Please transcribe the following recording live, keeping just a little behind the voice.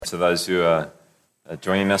to those who are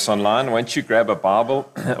joining us online. Won't you grab a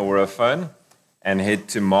Bible or a phone and head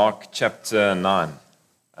to Mark chapter 9.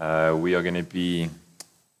 We are going to be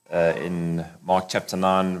in Mark chapter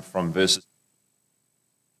 9 from verses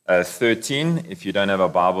 13. If you don't have a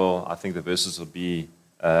Bible, I think the verses will be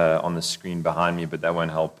on the screen behind me, but that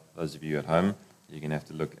won't help those of you at home. You're going to have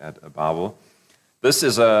to look at a Bible. This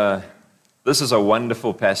is a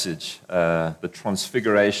wonderful passage, the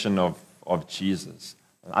transfiguration of Jesus.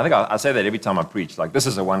 I think I say that every time I preach, like, this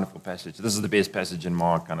is a wonderful passage. This is the best passage in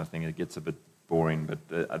Mark kind of thing. It gets a bit boring,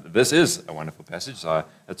 but this is a wonderful passage, so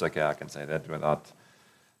it's okay. I can say that without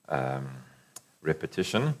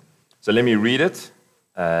repetition. So let me read it,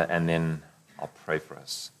 and then I'll pray for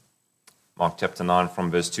us. Mark chapter 9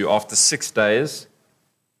 from verse 2. After 6 days,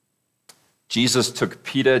 Jesus took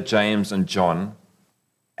Peter, James, and John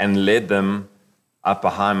and led them up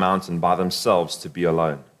a high mountain by themselves to be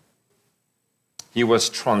alone. He was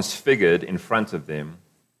transfigured in front of them,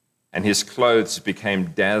 and his clothes became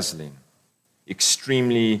dazzling,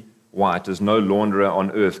 extremely white, as no launderer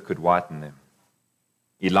on earth could whiten them.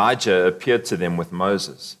 Elijah appeared to them with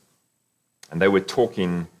Moses, and they were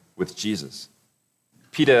talking with Jesus.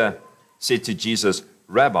 Peter said to Jesus,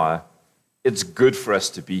 "Rabbi, it's good for us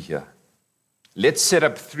to be here. Let's set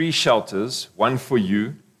up 3 shelters, one for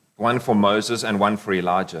you, one for Moses, and one for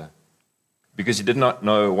Elijah," because he did not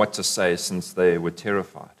know what to say since they were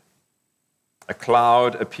terrified. A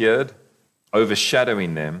cloud appeared,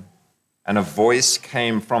 overshadowing them, and a voice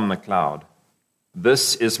came from the cloud.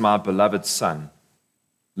 "This is my beloved Son.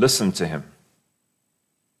 Listen to him."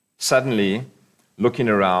 Suddenly, looking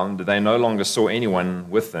around, they no longer saw anyone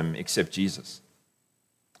with them except Jesus.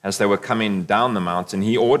 As they were coming down the mountain,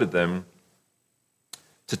 he ordered them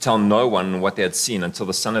to tell no one what they had seen until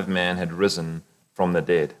the Son of Man had risen from the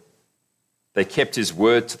dead. They kept his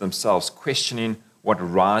word to themselves, questioning what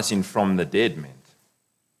rising from the dead meant.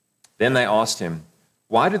 Then they asked him,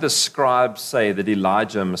 "Why do the scribes say that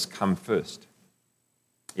Elijah must come first?"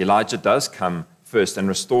 "Elijah does come first and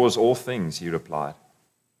restores all things," he replied.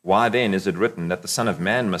 "Why then is it written that the Son of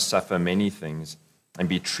Man must suffer many things and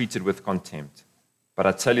be treated with contempt? But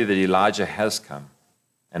I tell you that Elijah has come,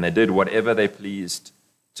 and they did whatever they pleased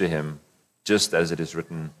to him, just as it is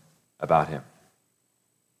written about him."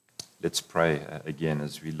 Let's pray again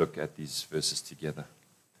as we look at these verses together.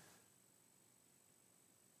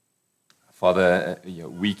 Father,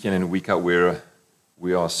 week in and week out,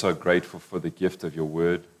 we are so grateful for the gift of your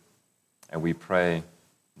word, and we pray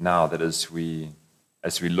now that as we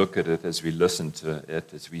look at it, as we listen to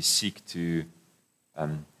it, as we seek to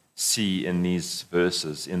see in these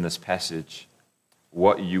verses, in this passage,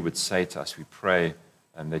 what you would say to us, we pray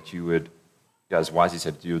and that you would, as Wisely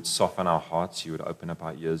said, you would soften our hearts, you would open up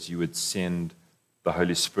our ears, you would send the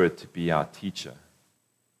Holy Spirit to be our teacher,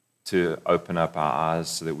 to open up our eyes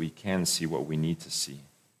so that we can see what we need to see.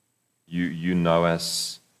 You know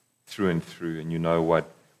us through and through, and you know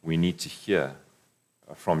what we need to hear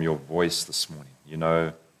from your voice this morning. You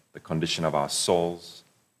know the condition of our souls.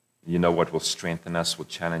 You know what will strengthen us, will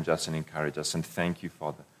challenge us, and encourage us. And thank you,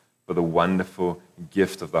 Father, for the wonderful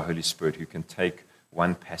gift of the Holy Spirit who can take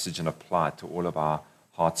one passage and apply it to all of our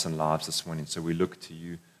hearts and lives this morning. So we look to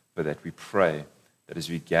you for that. We pray that as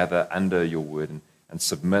we gather under your word and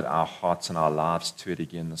submit our hearts and our lives to it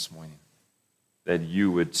again this morning, that you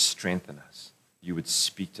would strengthen us, you would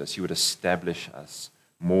speak to us, you would establish us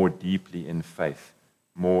more deeply in faith,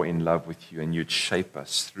 more in love with you, and you'd shape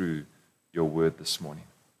us through your word this morning.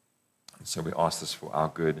 And so we ask this for our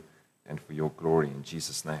good and for your glory in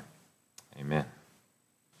Jesus' name. Amen.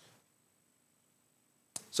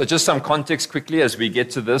 So just some context quickly as we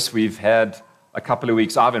get to this. We've had a couple of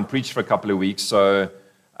weeks. I haven't preached for a couple of weeks, so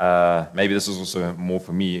maybe this is also more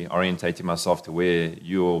for me, orientating myself to where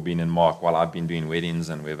you all been in Mark while I've been doing weddings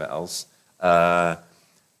and wherever else. The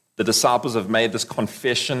disciples have made this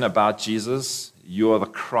confession about Jesus. You are the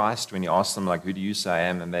Christ. When you ask them, like, who do you say I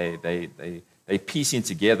am? And they piecing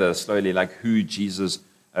together slowly, like, who Jesus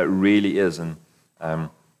really is. And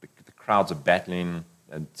the crowds are battling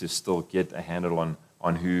to still get a handle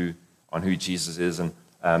on who Jesus is. And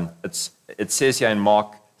it says here in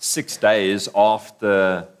Mark, 6 days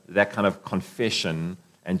after that kind of confession,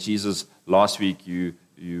 and Jesus, last week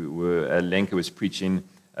Lenka was preaching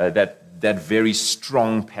that very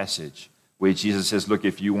strong passage where Jesus says, look,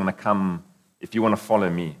 if you want to follow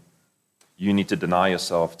me, you need to deny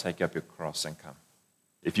yourself, take up your cross and come.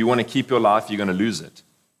 If you want to keep your life, you're going to lose it.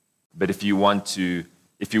 But if you're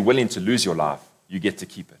willing to lose your life, you get to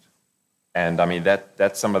keep it. And I mean,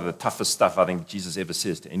 that's some of the toughest stuff I think Jesus ever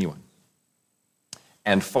says to anyone.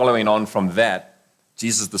 And following on from that,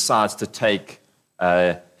 Jesus decides to take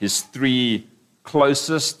his three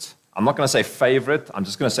closest, I'm not going to say favorite, I'm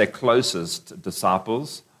just going to say closest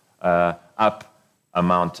disciples up a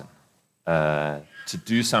mountain to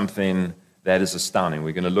do something that is astounding.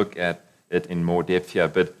 We're going to look at it in more depth here,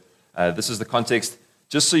 but this is the context.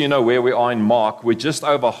 Just so you know where we are in Mark, we're just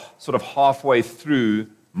over sort of halfway through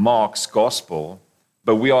Mark's gospel,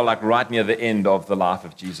 but we are like right near the end of the life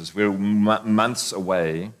of Jesus. We're months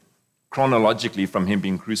away chronologically from him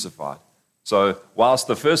being crucified. So whilst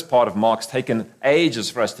the first part of Mark's taken ages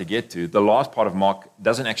for us to get to, the last part of Mark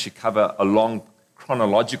doesn't actually cover a long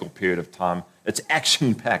chronological period of time. It's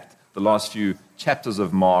action-packed, the last few chapters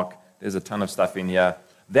of Mark. There's a ton of stuff in here.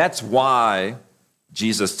 That's why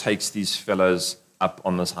Jesus takes these fellows up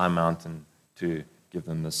on this high mountain to give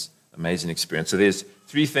them this amazing experience. So there's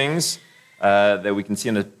three things that we can see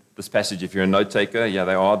in this passage. If you're a note taker, yeah,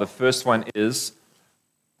 they are. The first one is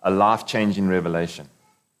a life-changing revelation.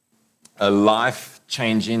 A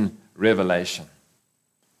life-changing revelation.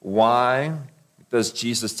 Why does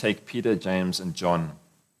Jesus take Peter, James, and John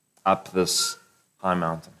up this high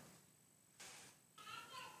mountain?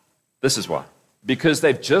 This is why. Because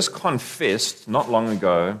they've just confessed not long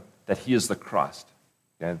ago that he is the Christ.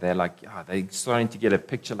 Okay? They're like, they're starting to get a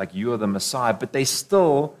picture like you are the Messiah, but they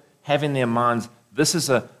still have in their minds, this is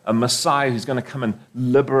a Messiah who's going to come and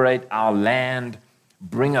liberate our land,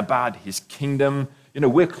 bring about his kingdom. You know,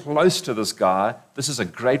 we're close to this guy. This is a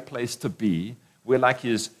great place to be. We're like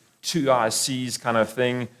his two eyes sees kind of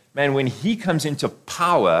thing. Man, when he comes into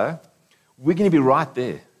power, we're going to be right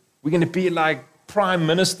there. We're going to be like prime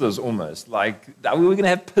ministers almost. Like we're going to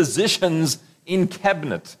have positions in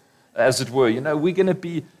cabinet, as it were. You know, we're going to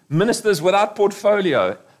be ministers without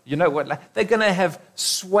portfolio. You know what? Like, they're going to have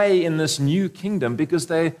sway in this new kingdom because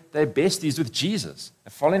they're besties with Jesus.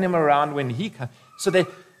 They're following him around when he comes. So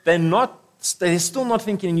they're still not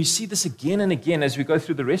thinking, and you see this again and again as we go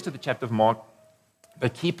through the rest of the chapter of Mark, they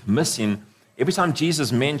keep missing. Every time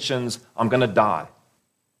Jesus mentions, I'm going to die,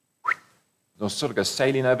 they'll sort of go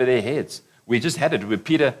sailing over their heads. We just had it where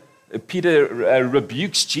Peter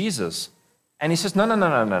rebukes Jesus, and he says,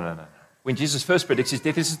 no. When Jesus first predicts his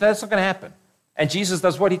death, he says, that's not going to happen. And Jesus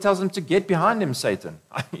does what? He tells him to get behind him, Satan.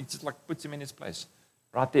 He just like puts him in his place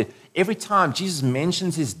right there. Every time Jesus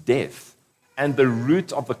mentions his death and the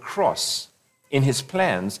root of the cross in his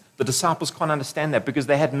plans, the disciples can't understand that because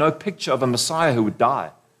they had no picture of a Messiah who would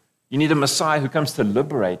die. You need a Messiah who comes to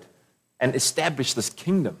liberate and establish this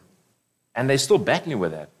kingdom. And they're still battling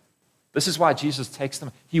with that. This is why Jesus takes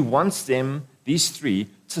them. He wants them, these three,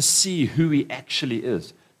 to see who he actually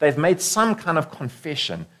is. They've made some kind of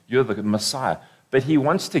confession, you're the Messiah, but he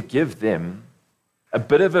wants to give them a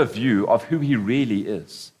bit of a view of who he really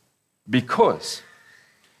is. Because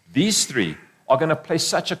these three are going to play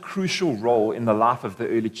such a crucial role in the life of the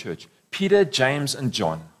early church. Peter, James, and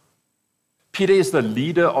John. Peter is the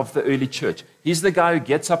leader of the early church. He's the guy who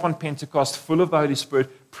gets up on Pentecost full of the Holy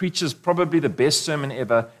Spirit, preaches probably the best sermon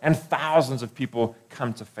ever, and thousands of people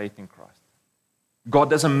come to faith in Christ. God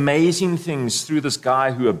does amazing things through this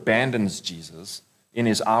guy who abandons Jesus in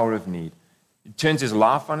his hour of need. He turns his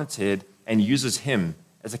life on its head and uses him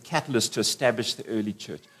as a catalyst to establish the early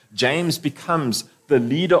church. James becomes the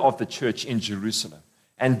leader of the church in Jerusalem.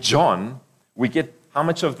 And John, we get how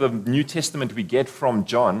much of the New Testament we get from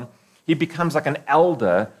John. He becomes like an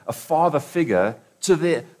elder, a father figure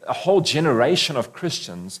to a whole generation of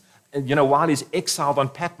Christians. And, you know, while he's exiled on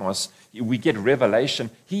Patmos, we get revelation.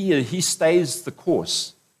 He stays the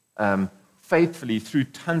course faithfully through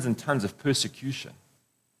tons and tons of persecution.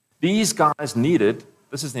 These guys needed,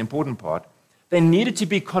 this is the important part, they needed to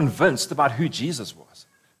be convinced about who Jesus was.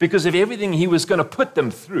 Because of everything he was going to put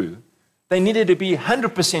them through, they needed to be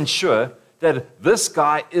 100% sure that this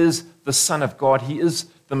guy is the Son of God. He is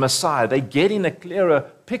the Messiah. They're getting a clearer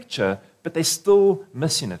picture, but they're still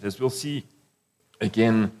missing it, as we'll see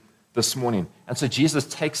again this morning. And so Jesus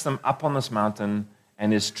takes them up on this mountain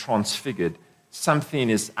and is transfigured. Something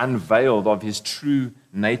is unveiled of his true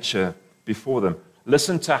nature before them.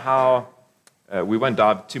 Listen to how, we won't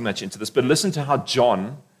dive too much into this, but listen to how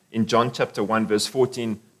John, in John chapter 1, verse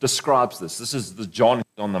 14, describes this. This is the John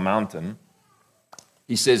on the mountain.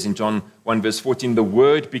 He says in John 1, verse 14, the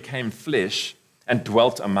Word became flesh and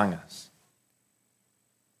dwelt among us.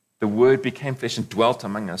 The Word became flesh and dwelt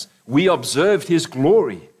among us. We observed his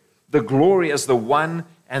glory, the glory as the one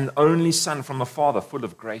and only Son from the Father, full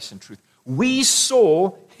of grace and truth. We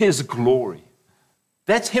saw his glory.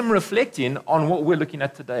 That's him reflecting on what we're looking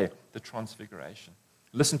at today, the transfiguration.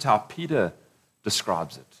 Listen to how Peter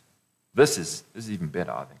describes it. This is even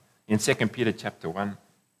better, I think. In 2 Peter chapter 1,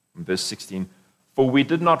 verse 16, For we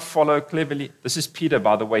did not follow cleverly. This is Peter,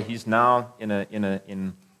 by the way. He's now in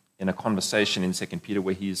a conversation in 2 Peter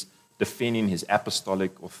where he's defending his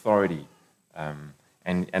apostolic authority.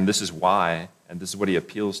 And this is why, and this is what he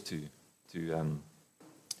appeals to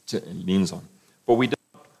leans on. For we did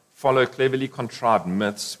not follow cleverly contrived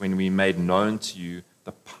myths when we made known to you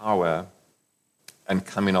the power and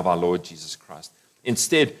coming of our Lord Jesus Christ.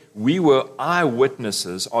 Instead, we were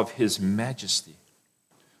eyewitnesses of his majesty.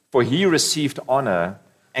 For he received honor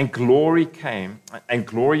and glory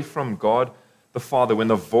from God the Father when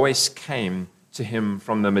the voice came to him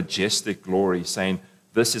from the majestic glory, saying,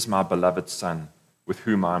 "This is my beloved Son, with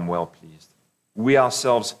whom I am well pleased." We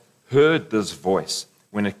ourselves heard this voice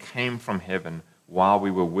when it came from heaven while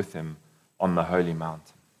we were with him on the holy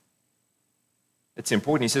mountain. It's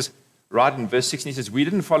important. He says, right in verse 16, he says, we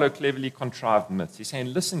didn't follow cleverly contrived myths. He's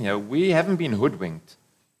saying, listen here, we haven't been hoodwinked.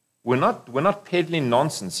 We're not peddling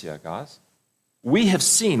nonsense here, guys. We have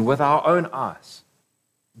seen with our own eyes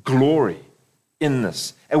glory in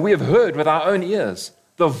this. And we have heard with our own ears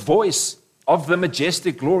the voice of the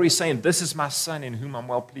majestic glory saying, "This is my Son in whom I'm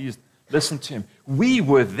well pleased. Listen to him." We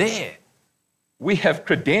were there. We have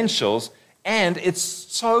credentials, and it's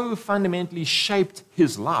so fundamentally shaped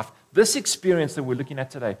his life. This experience that we're looking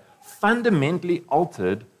at today fundamentally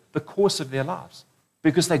altered the course of their lives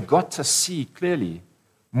because they got to see clearly,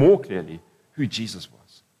 more clearly, who Jesus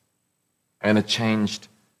was. And it changed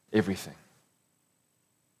everything.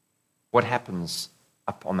 What happens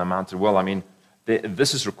up on the mountain? Well, I mean,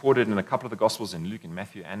 this is recorded in a couple of the Gospels, in Luke, in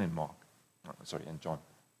Matthew, and in Mark. And John.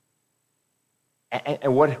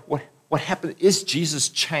 And what happened? Is Jesus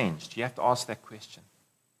changed? You have to ask that question.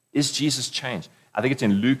 Is Jesus changed? I think it's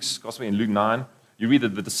in Luke's Gospel, in Luke 9. You read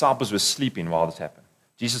that the disciples were sleeping while this happened.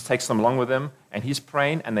 Jesus takes them along with him, and he's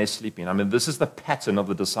praying, and they're sleeping. I mean, this is the pattern of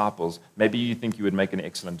the disciples. Maybe you think you would make an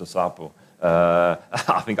excellent disciple.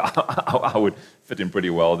 I think I would fit in pretty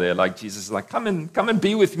well there. Like Jesus is like, come and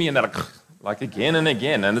be with me, and they're like again and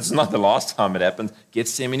again. And it's not the last time it happens.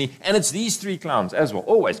 Gethsemane, and it's these three clowns as well.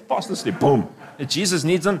 Always fast asleep. Boom. If Jesus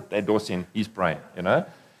needs them, they're dorsing. He's praying.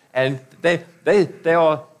 And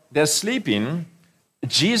they're sleeping.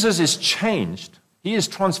 Jesus is changed. He is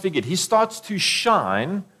transfigured. He starts to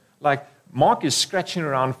shine. Like Mark is scratching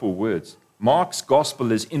around for words. Mark's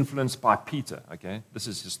gospel is influenced by Peter. Okay, this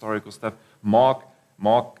is historical stuff. Mark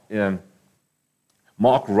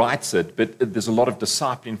writes it, but there's a lot of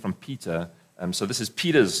discipling from Peter. So this is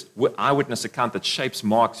Peter's eyewitness account that shapes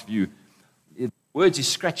Mark's view. Words he's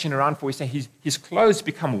scratching around for. He's saying his clothes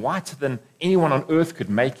become whiter than anyone on earth could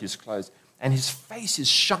make his clothes, and his face is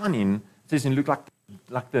shining. It says in Luke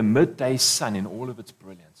like the midday sun in all of its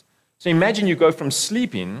brilliance. So imagine you go from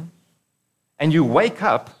sleeping, and you wake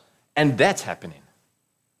up, and that's happening.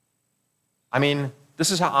 I mean,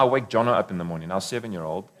 this is how I wake Jono up in the morning, our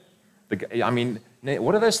 7-year-old.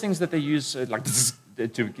 What are those things that they use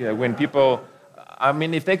when people,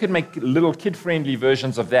 if they could make little kid-friendly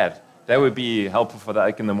versions of that would be helpful for the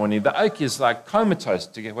oak in the morning. The oak is like comatose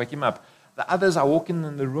to wake him up. The others, I walk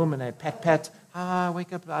in the room and they pat,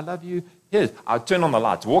 wake up, I love you. Here, I turn on the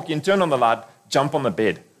lights, walk in, turn on the light, jump on the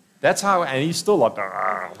bed. That's how, and he's still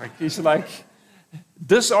he's like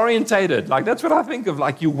disorientated. Like that's what I think of.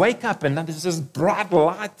 Like you wake up and there's this bright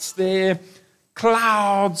lights there,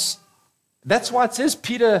 clouds. That's why it says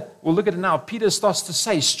Peter, we'll look at it now, Peter starts to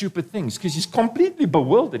say stupid things because he's completely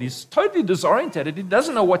bewildered. He's totally disorientated. He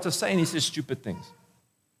doesn't know what to say and he says stupid things.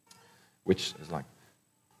 Which is like,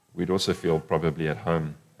 we'd also feel probably at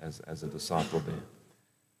home as a disciple there.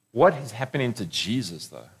 What is happening to Jesus,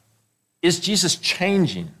 though? Is Jesus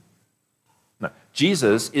changing? No.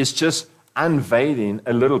 Jesus is just unveiling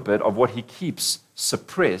a little bit of what he keeps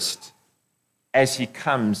suppressed as he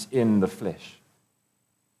comes in the flesh.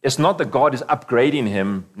 It's not that God is upgrading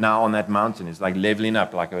him now on that mountain. He's like leveling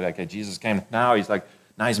up. Like, okay, Jesus came. Now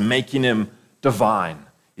he's making him divine.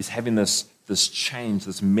 He's having this change,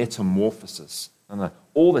 this metamorphosis. And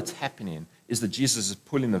all that's happening is that Jesus is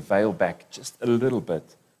pulling the veil back just a little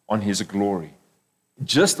bit on his glory.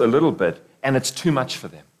 Just a little bit, and it's too much for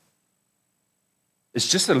them. It's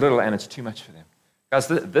just a little, and it's too much for them. Guys,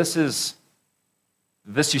 this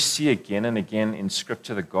you see again and again in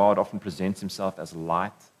Scripture, that God often presents himself as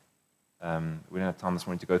light. We don't have time this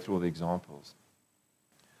morning to go through all the examples.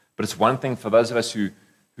 But it's one thing for those of us who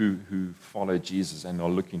follow Jesus and are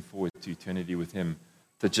looking forward to eternity with him,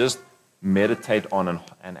 to just meditate on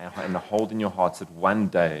and hold in your hearts that one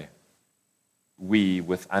day we,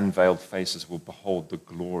 with unveiled faces, will behold the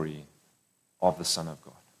glory of the Son of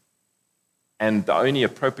God. And the only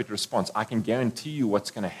appropriate response, I can guarantee you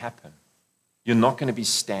what's going to happen. You're not going to be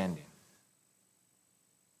standing.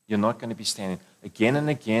 You're not going to be standing. Again and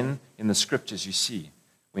again in the scriptures you see,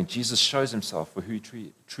 when Jesus shows himself for who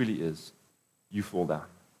he truly is, you fall down.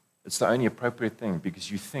 It's the only appropriate thing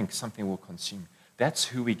because you think something will consume you. That's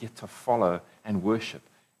who we get to follow and worship.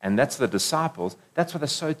 And that's the disciples. That's why they're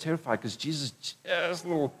so terrified, because Jesus just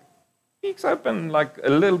little peeks open, like a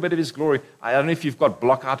little bit of his glory. I don't know if you've got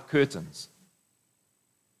block-out curtains.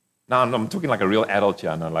 Now, I'm talking like a real adult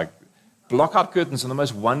here. Like, block-out curtains are the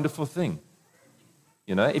most wonderful thing.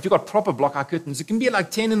 You know, if you've got proper block-out curtains, it can be like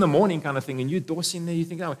 10 in the morning kind of thing, and you're dorsing there, you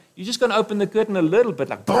think, oh, you're just going to open the curtain a little bit,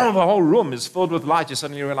 like, boom, the whole room is filled with light. You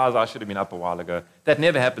suddenly realize, I should have been up a while ago. That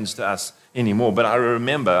never happens to us anymore, but I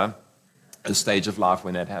remember a stage of life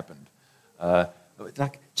when that happened.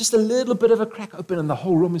 Like, just a little bit of a crack open, and the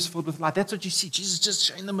whole room is filled with light. That's what you see. Jesus just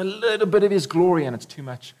showing them a little bit of his glory, and it's too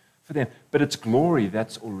much for them. But it's glory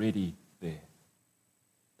that's already there.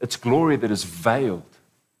 It's glory that is veiled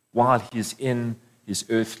while he's in his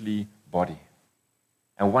earthly body.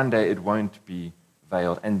 And one day it won't be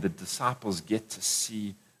veiled. And the disciples get to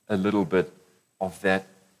see a little bit of that,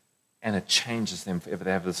 and it changes them forever.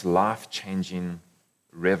 They have this life-changing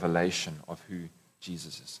revelation of who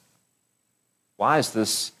Jesus is. Why is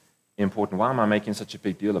this important? Why am I making such a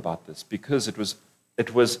big deal about this? Because it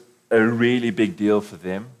was a really big deal for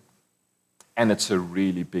them, and it's a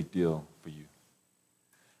really big deal for you.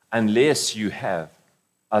 Unless you have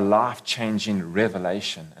a life-changing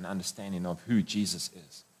revelation and understanding of who Jesus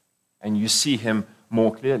is, and you see him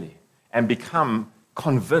more clearly and become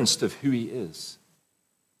convinced of who he is,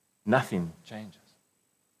 nothing changes.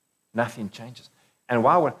 Nothing changes. And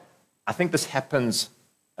I think this happens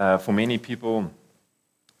for many people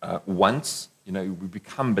once. You know, we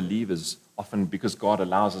become believers often because God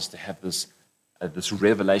allows us to have this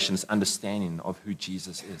revelation, this understanding of who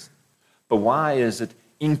Jesus is. But why is it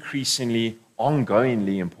increasingly,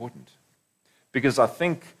 ongoingly important? Because I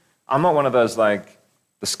think I'm not one of those like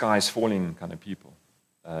the sky's falling kind of people,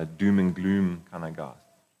 doom and gloom kind of guys.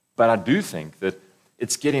 But I do think that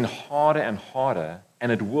it's getting harder and harder,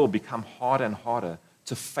 and it will become harder and harder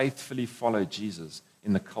to faithfully follow Jesus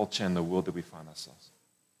in the culture and the world that we find ourselves.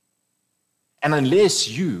 And unless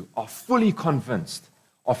you are fully convinced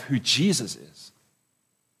of who Jesus is,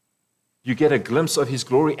 you get a glimpse of his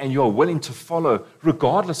glory and you are willing to follow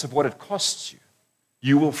regardless of what it costs you,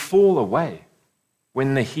 you will fall away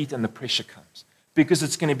when the heat and the pressure comes, because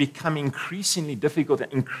it's going to become increasingly difficult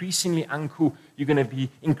and increasingly uncool. You're going to be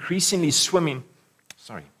increasingly swimming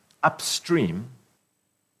upstream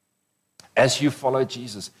as you follow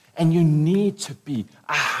Jesus. And you need to be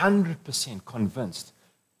 100% convinced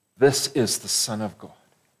this is the Son of God.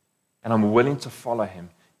 And I'm willing to follow him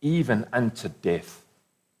even unto death.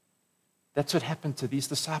 That's what happened to these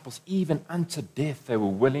disciples. Even unto death, they were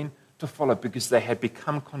willing to follow because they had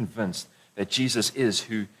become convinced that Jesus is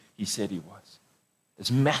who he said he was.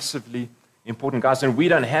 It's massively important, guys. And we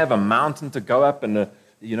don't have a mountain to go up and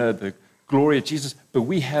the glory of Jesus, but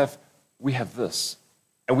we have this.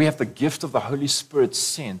 And we have the gift of the Holy Spirit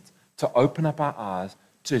sent to open up our eyes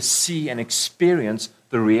to see and experience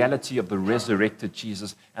the reality of the resurrected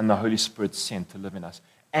Jesus, and the Holy Spirit sent to live in us.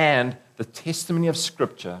 And the testimony of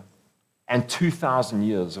Scripture and 2,000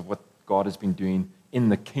 years of what God has been doing in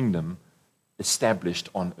the kingdom established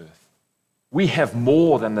on earth. We have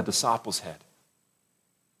more than the disciples had.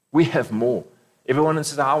 We have more. Everyone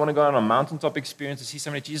says, I want to go on a mountaintop experience to see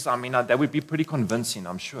somebody Jesus. I mean, that would be pretty convincing,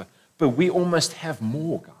 I'm sure. But we almost have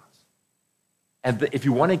more, guys. And if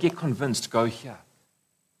you want to get convinced, go here.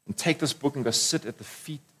 And take this book and go sit at the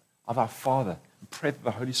feet of our Father and pray that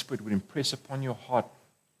the Holy Spirit would impress upon your heart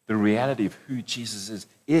the reality of who Jesus is.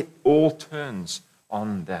 It all turns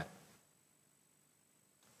on that.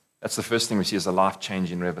 That's the first thing we see is a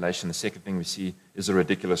life-changing revelation. The second thing we see is a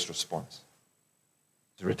ridiculous response.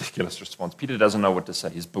 It's a ridiculous response. Peter doesn't know what to say.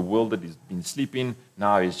 He's bewildered. He's been sleeping.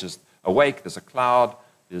 Now he's just awake. There's a cloud.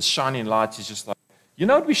 There's shining lights. He's just like, you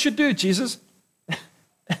know what we should do, Jesus?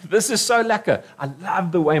 This is so lekker. I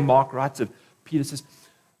love the way Mark writes it. Peter says,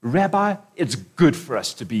 Rabbi, it's good for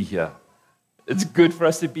us to be here. It's good for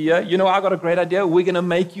us to be here. You know, I got a great idea. We're going to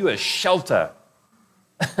make you a shelter.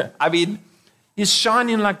 I mean, he's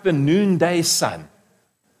shining like the noonday sun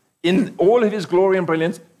in all of his glory and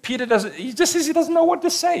brilliance. Peter he just says he doesn't know what to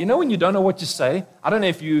say. You know, when you don't know what to say, I don't know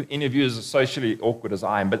if any of you are as socially awkward as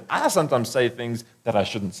I am, but I sometimes say things that I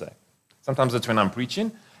shouldn't say. Sometimes it's when I'm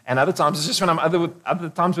preaching, and other times it's just when I'm other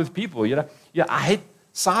times with people. You know, yeah, I hate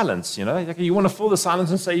silence. You know, like you want to fill the silence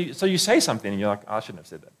and say, so you say something, and you're like, I shouldn't have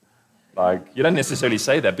said that. Like you don't necessarily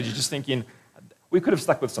say that, but you're just thinking, we could have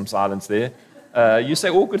stuck with some silence there. You say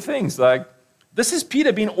awkward things like, this is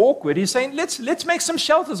Peter being awkward. He's saying, let's make some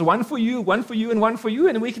shelters, one for you, and one for you,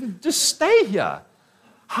 and we can just stay here.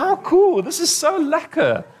 How cool. This is so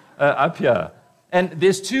lekker up here. And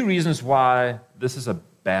there's two reasons why this is a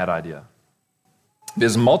bad idea.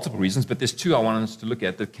 There's multiple reasons, but there's two I want us to look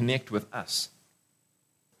at that connect with us.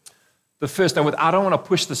 The first, and I don't want to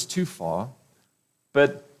push this too far,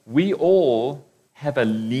 but we all have a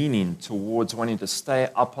leaning towards wanting to stay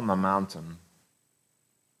up on the mountain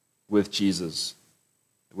with Jesus,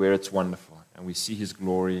 where it's wonderful, and we see his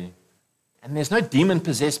glory. And there's no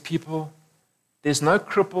demon-possessed people. There's no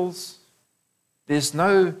cripples. There's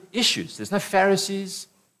no issues. There's no Pharisees.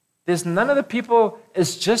 There's none of the people.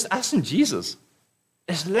 It's just us and Jesus.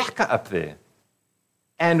 It's lekker up there.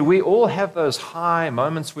 And we all have those high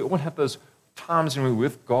moments. We all have those times when we're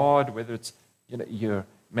with God, whether it's,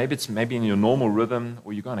 maybe in your normal rhythm,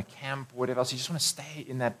 or you go on a camp or whatever else. You just want to stay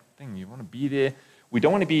in that thing. You want to be there. We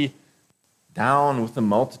don't want to be down with the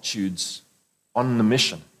multitudes on the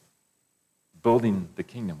mission, building the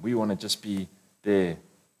kingdom. We want to just be there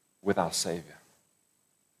with our Savior.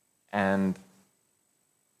 And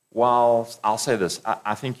while I'll say this,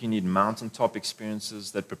 I think you need mountaintop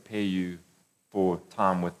experiences that prepare you for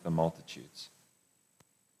time with the multitudes.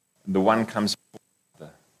 The one comes before the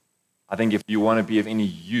other. I think if you want to be of any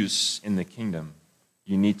use in the kingdom,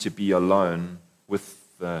 you need to be alone with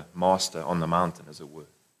the master on the mountain, as it were,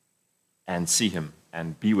 and see him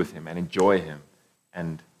and be with him and enjoy him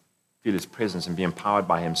and feel his presence and be empowered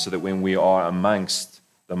by him, so that when we are amongst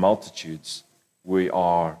the multitudes, we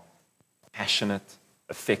are passionate,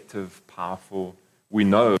 effective, powerful. We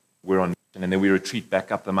know we're on mission, and then we retreat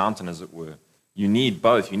back up the mountain, as it were. You need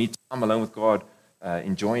both. You need time alone with God,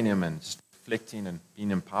 enjoying him and just reflecting and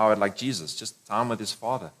being empowered like Jesus, just time with his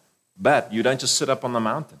Father. But you don't just sit up on the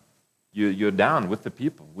mountain. You're down with the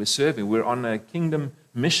people. We're serving. We're on a kingdom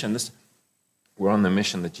mission. We're on the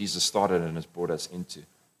mission that Jesus started and has brought us into.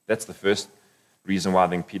 That's the first reason why I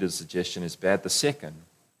think Peter's suggestion is bad. The second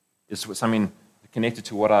is something connected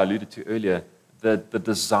to what I alluded to earlier, the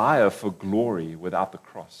desire for glory without the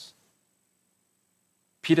cross.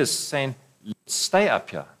 Peter's saying, stay up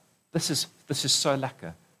here. This is so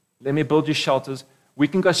lekker. Let me build you shelters. We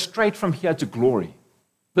can go straight from here to glory.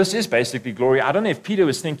 This is basically glory. I don't know if Peter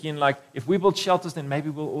was thinking, like, if we build shelters, then maybe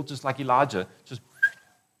we'll all just like Elijah, just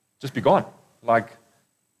be gone. Like,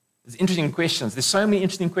 there's interesting questions. There's so many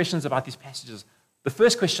interesting questions about these passages. The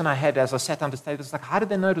first question I had as I sat down to study was like, how did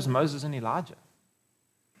they know it was Moses and Elijah?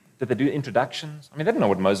 Did they do introductions? I mean, they didn't know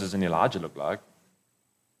what Moses and Elijah looked like.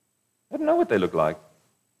 They didn't know what they looked like.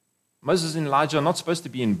 Moses and Elijah are not supposed to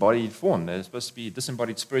be in bodied form. They're supposed to be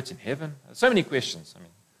disembodied spirits in heaven. So many questions. I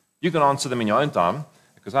mean, you can answer them in your own time,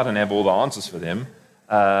 because I don't have all the answers for them.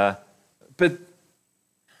 But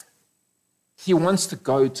he wants to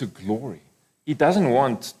go to glory. He doesn't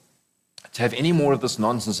want to have any more of this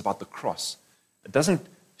nonsense about the cross. It doesn't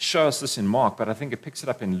show us this in Mark, but I think it picks it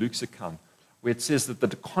up in Luke's account, where it says that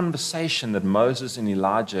the conversation that Moses and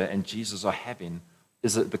Elijah and Jesus are having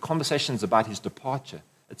is that the conversation is about his departure.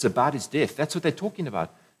 It's about his death. That's what they're talking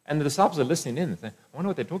about. And the disciples are listening in and saying, I wonder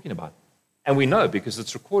what they're talking about. And we know, because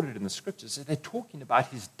it's recorded in the scriptures, that they're talking about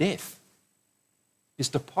his death, his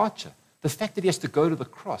departure, the fact that he has to go to the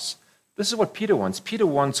cross. This is what Peter wants. Peter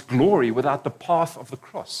wants glory without the path of the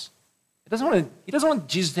cross. He doesn't want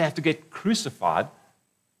Jesus to have to get crucified.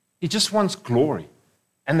 He just wants glory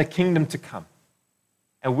and the kingdom to come.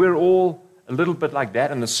 And we're all a little bit like that,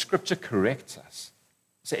 and the scripture corrects us.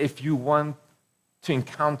 So if you want to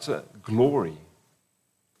encounter glory,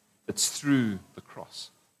 it's through the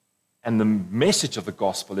cross. And the message of the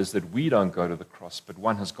gospel is that we don't go to the cross, but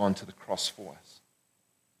one has gone to the cross for us.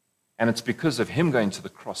 And it's because of him going to the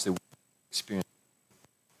cross that we experience.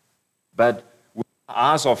 But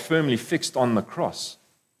our eyes are firmly fixed on the cross.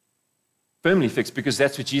 Firmly fixed, because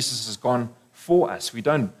that's where Jesus has gone for us. We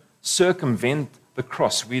don't circumvent the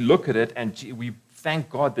cross. We look at it and we thank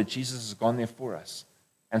God that Jesus has gone there for us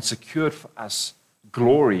and secured for us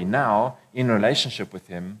glory now in relationship with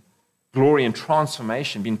him, glory and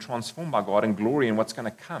transformation, being transformed by God, and glory in what's going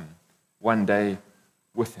to come one day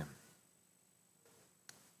with him.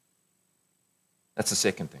 That's the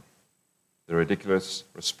second thing. The ridiculous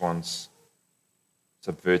response,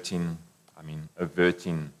 averting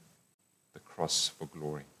the cross for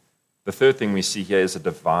glory. The third thing we see here is a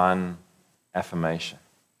divine affirmation.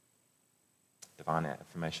 Divine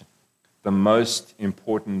affirmation. The most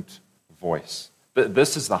important voice.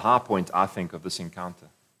 This is the high point, I think, of this encounter.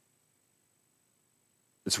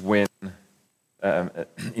 It's when,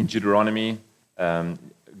 in Deuteronomy,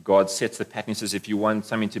 God sets the pattern. He says, if you want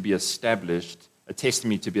something to be established, a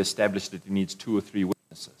testimony to be established, it needs 2 or 3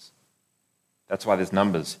 witnesses. That's why there's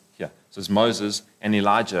numbers here. So it's Moses and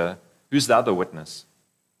Elijah. Who's the other witness?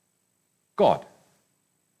 God.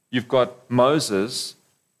 You've got Moses,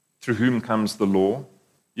 through whom comes the law.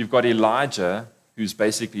 You've got Elijah, who's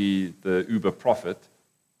basically the uber prophet.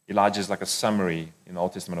 Elijah is like a summary in the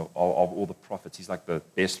Old Testament of all the prophets. He's like the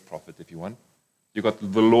best prophet, if you want. You've got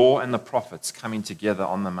the law and the prophets coming together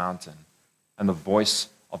on the mountain, and the voice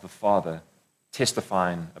of the Father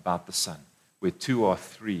testifying about the Son, where 2 or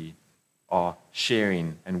 3 are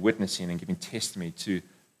sharing and witnessing and giving testimony to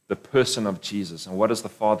the person of Jesus. And what does the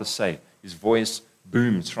Father say? His voice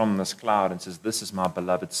booms from this cloud and says, "This is my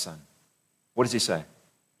beloved Son." What does he say?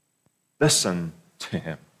 Listen to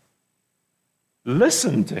him.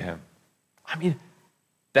 Listen to him. I mean,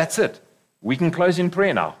 that's it. We can close in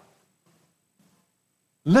prayer now.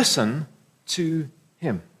 Listen to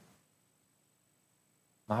him.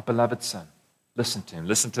 My beloved Son. Listen to him.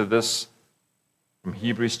 Listen to this from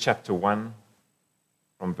Hebrews chapter 1,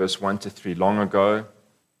 from verse 1 to 3. Long ago,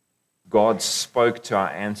 God spoke to our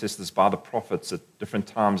ancestors by the prophets at different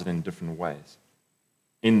times and in different ways.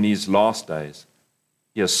 In these last days,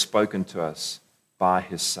 he has spoken to us by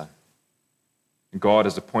his Son. God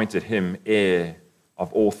has appointed him heir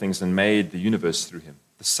of all things and made the universe through him.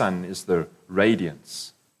 The Son is the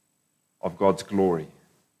radiance of God's glory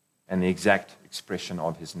and the exact expression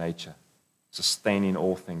of his nature, sustaining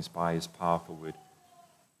all things by his powerful word.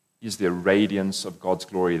 He is the radiance of God's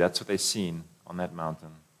glory. That's what they've seen on that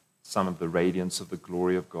mountain. Some of the radiance of the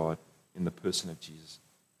glory of God in the person of Jesus.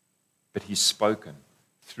 But he's spoken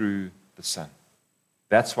through the Son.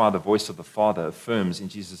 That's why the voice of the Father affirms in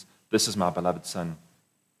Jesus, "This is my beloved Son.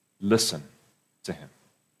 Listen to him."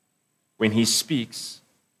 When he speaks,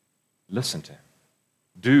 listen to him.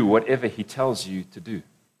 Do whatever he tells you to do.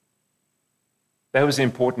 That was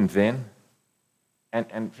important then.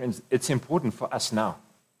 And friends, it's important for us now.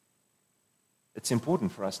 It's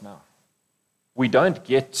important for us now. We don't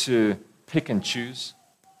get to pick and choose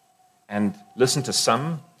and listen to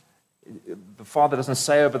some. The Father doesn't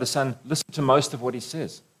say over the Son, listen to most of what he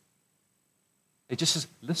says. He just says,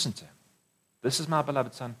 listen to him. This is my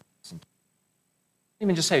beloved Son. Listen to him. He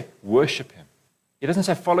doesn't even just say, worship him. He doesn't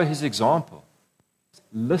say, follow his example.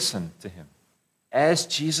 Listen to him. As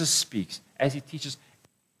Jesus speaks, as he teaches.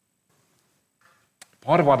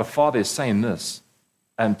 Part of why the Father is saying this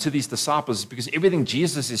to these disciples is because everything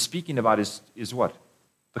Jesus is speaking about is what?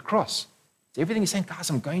 The cross. So everything he's saying,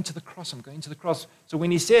 guys, I'm going to the cross, I'm going to the cross. So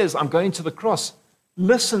when he says, I'm going to the cross,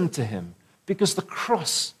 listen to him. Because the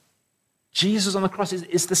cross, Jesus on the cross,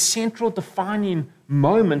 is the central defining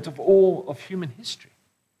moment of all of human history.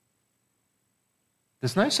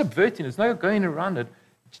 There's no subverting, there's no going around it.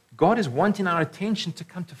 God is wanting our attention to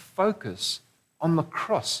come to focus on the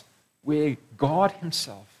cross, where God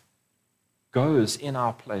himself goes in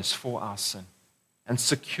our place for our sin and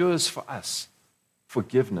secures for us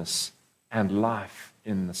forgiveness and life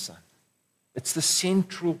in the Son. It's the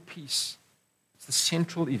central piece. It's the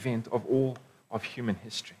central event of all of human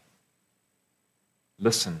history.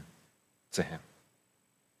 Listen to him.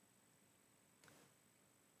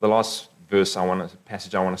 The last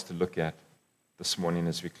passage I want us to look at this morning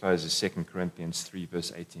as we close is 2 Corinthians 3,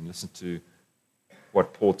 verse 18. Listen to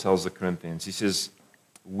what Paul tells the Corinthians. He says,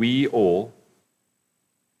 we all,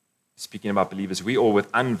 speaking about believers, we all with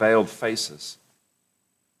unveiled faces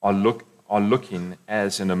are looking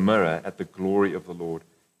as in a mirror at the glory of the Lord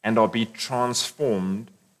and are being transformed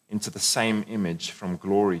into the same image from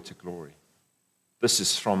glory to glory. This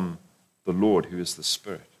is from the Lord who is the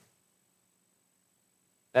Spirit.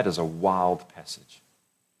 That is a wild passage.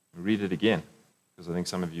 Read it again, because I think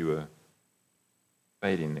some of you are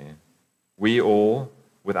fading there. We all,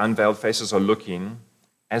 with unveiled faces, are looking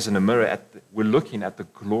as in a mirror we're looking at the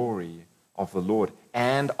glory of the Lord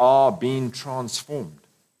and are being transformed.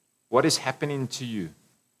 What is happening to you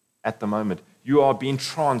at the moment? You are being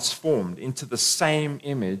transformed into the same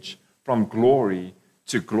image from glory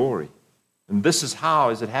to glory. And this is how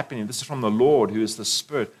is it happening? This is from the Lord who is the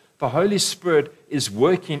Spirit. The Holy Spirit is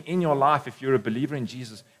working in your life if you're a believer in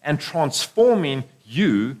Jesus and transforming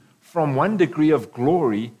you from one degree of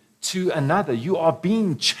glory to another. You are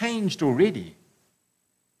being changed already.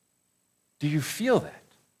 Do you feel that?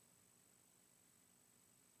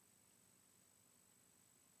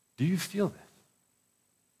 Do you feel that?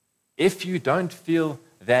 If you don't feel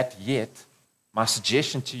that yet, my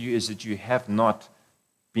suggestion to you is that you have not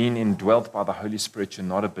been indwelt by the Holy Spirit. You're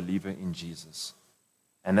not a believer in Jesus.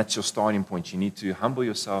 And that's your starting point. You need to humble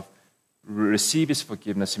yourself, receive his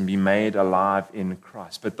forgiveness, and be made alive in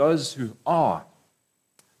Christ. But those who are,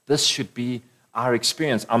 this should be our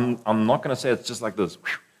experience. I'm not going to say it's just like this.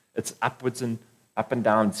 It's upwards and up and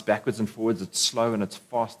down, it's backwards and forwards, it's slow and it's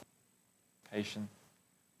fast, patient.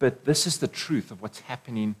 But this is the truth of what's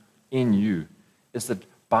happening in you, is that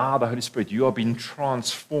by the Holy Spirit, you are being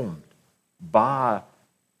transformed by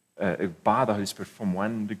the Holy Spirit from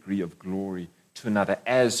one degree of glory to another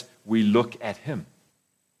as we look at Him.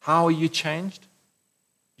 How are you changed?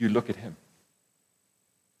 You look at Him.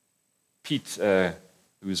 Pete, who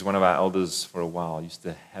was one of our elders for a while, used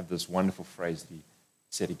to have this wonderful phrase that he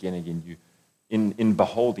said again and again. In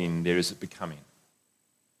beholding, there is a becoming.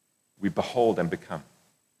 We behold and become.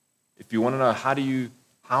 If you want to know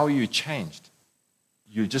how are you changed,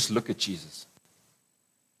 you just look at Jesus.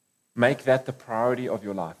 Make that the priority of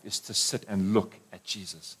your life, is to sit and look at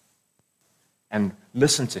Jesus. And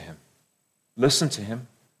listen to Him. Listen to Him.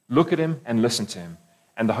 Look at Him and listen to Him.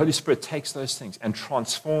 And the Holy Spirit takes those things and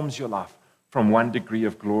transforms your life from one degree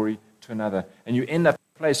of glory to another. And you end up in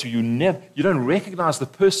a place where you don't recognize the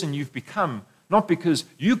person you've become, not because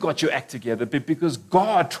you got your act together, but because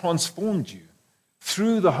God transformed you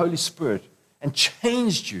through the Holy Spirit and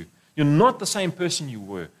changed you. You're not the same person you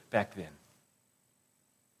were back then.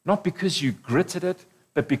 Not because you gritted it,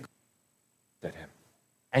 but because you looked at Him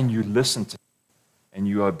and you listened to Him and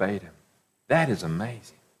you obeyed Him. That is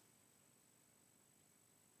amazing.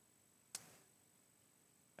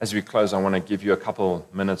 As we close, I want to give you a couple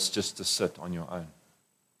minutes just to sit on your own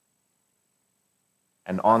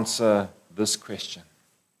and answer this question.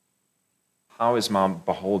 How is my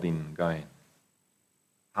beholding going?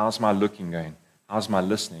 How's my looking going? How's my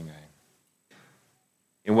listening going?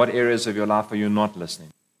 In what areas of your life are you not listening?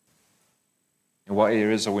 In what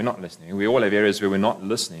areas are we not listening? We all have areas where we're not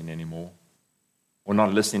listening anymore, or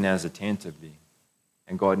not listening as attentively.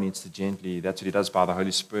 And God needs to gently, that's what He does by the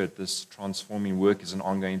Holy Spirit. This transforming work is an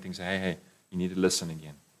ongoing thing. Say, hey, you need to listen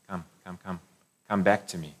again. Come back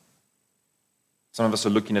to me. Some of us are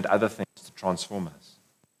looking at other things to transform us,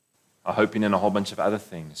 are hoping in a whole bunch of other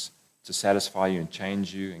things to satisfy you and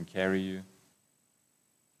change you and carry you.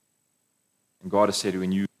 And God has said,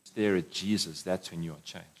 when you stare at Jesus, that's when you are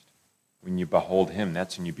changed. When you behold Him,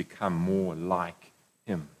 that's when you become more like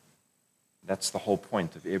Him. That's the whole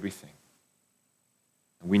point of everything.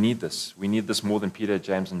 And we need this. We need this more than Peter,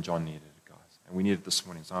 James, and John needed it, guys. And we need it this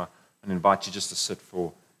morning. So I invite you just to sit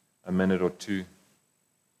for a minute or two.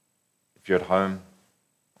 If you're at home,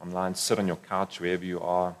 online, sit on your couch, wherever you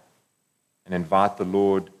are, and invite the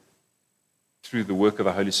Lord through the work of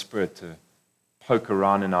the Holy Spirit to poke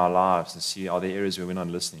around in our lives and see, are there areas where we're not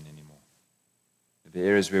listening anymore? Are there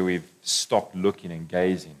areas where we've stopped looking and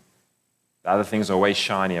gazing? The other things are way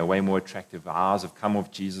shinier, way more attractive. Our eyes have come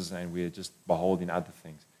off Jesus and we're just beholding other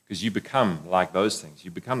things. Because you become like those things. You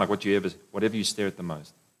become like whatever you stare at the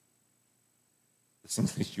most. The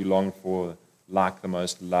things that you long for, like the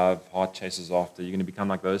most, love, heart chases after, you're going to become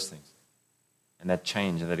like those things. And that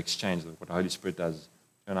change and that exchange, what the Holy Spirit does, is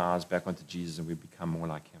turn our eyes back onto Jesus and we become more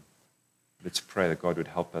like Him. Let's pray that God would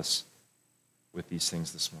help us with these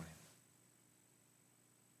things this morning.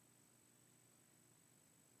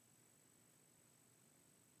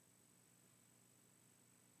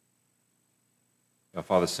 Our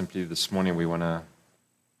Father, simply this morning we want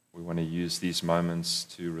to use these moments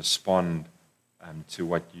to respond to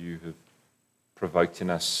what you have provoked in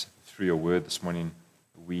us through your word this morning.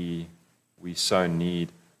 We so need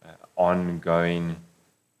ongoing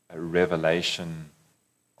revelation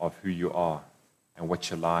of who you are and what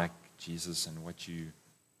you're like, Jesus, and what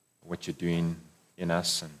you're doing in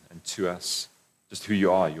us and to us. Just who you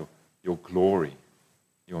are, your glory,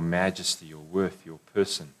 your majesty, your worth, your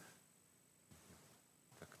person.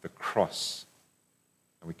 The cross.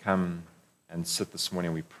 And we come and sit this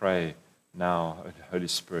morning. We pray now, Holy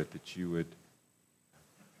Spirit, that you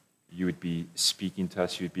would be speaking to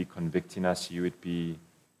us, you would be convicting us, you would be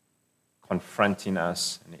confronting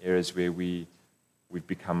us in areas where we've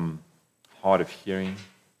become hard of hearing,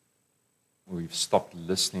 where we've stopped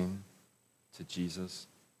listening to Jesus,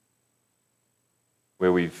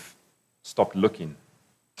 where we've stopped looking,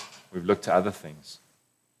 we've looked to other things.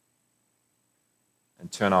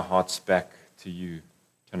 And turn our hearts back to you.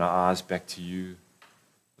 Turn our eyes back to you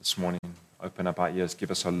this morning. Open up our ears. Give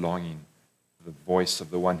us a longing for the voice of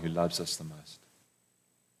the one who loves us the most.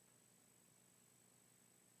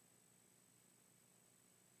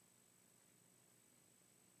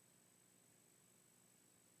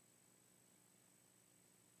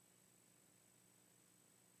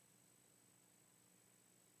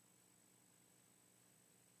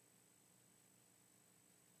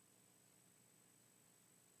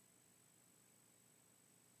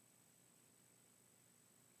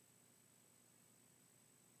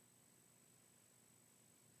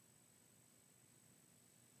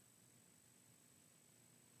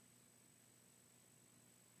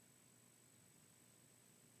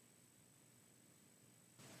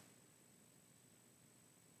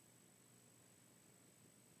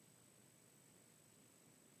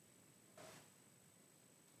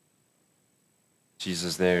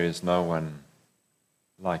 Jesus, there is no one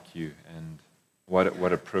like you. And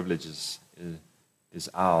what a privilege is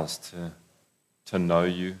ours to know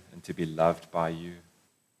you and to be loved by you,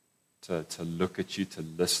 to look at you, to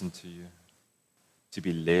listen to you, to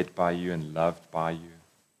be led by you and loved by you.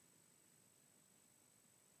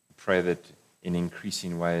 I pray that in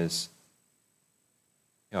increasing ways,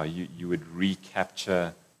 you would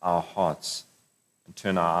recapture our hearts and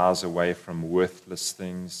turn our eyes away from worthless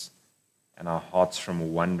things and our hearts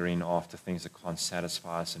from wandering after things that can't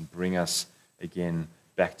satisfy us, and bring us again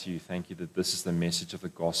back to you. Thank you that this is the message of the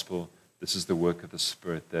gospel. This is the work of the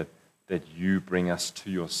Spirit, that you bring us to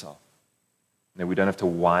yourself. And that we don't have to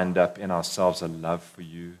wind up in ourselves a love for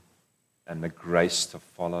you and the grace to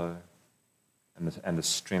follow and the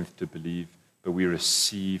strength to believe, but we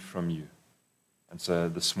receive from you. And so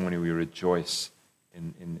this morning we rejoice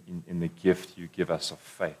in the gift you give us of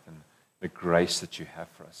faith and the grace that you have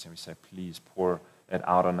for us. And we say, please pour that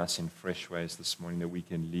out on us in fresh ways this morning, that we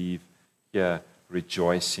can leave here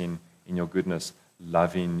rejoicing in your goodness,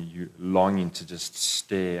 loving you, longing to just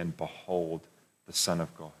stare and behold the Son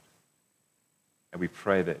of God. And we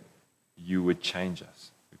pray that you would change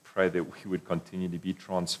us. We pray that we would continue to be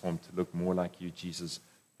transformed to look more like you, Jesus,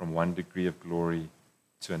 from one degree of glory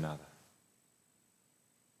to another.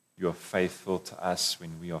 You are faithful to us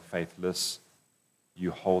when we are faithless.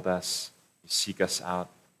 You hold us. You seek us out.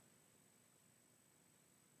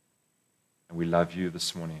 And we love you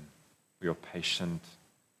this morning for your patient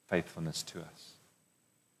faithfulness to us.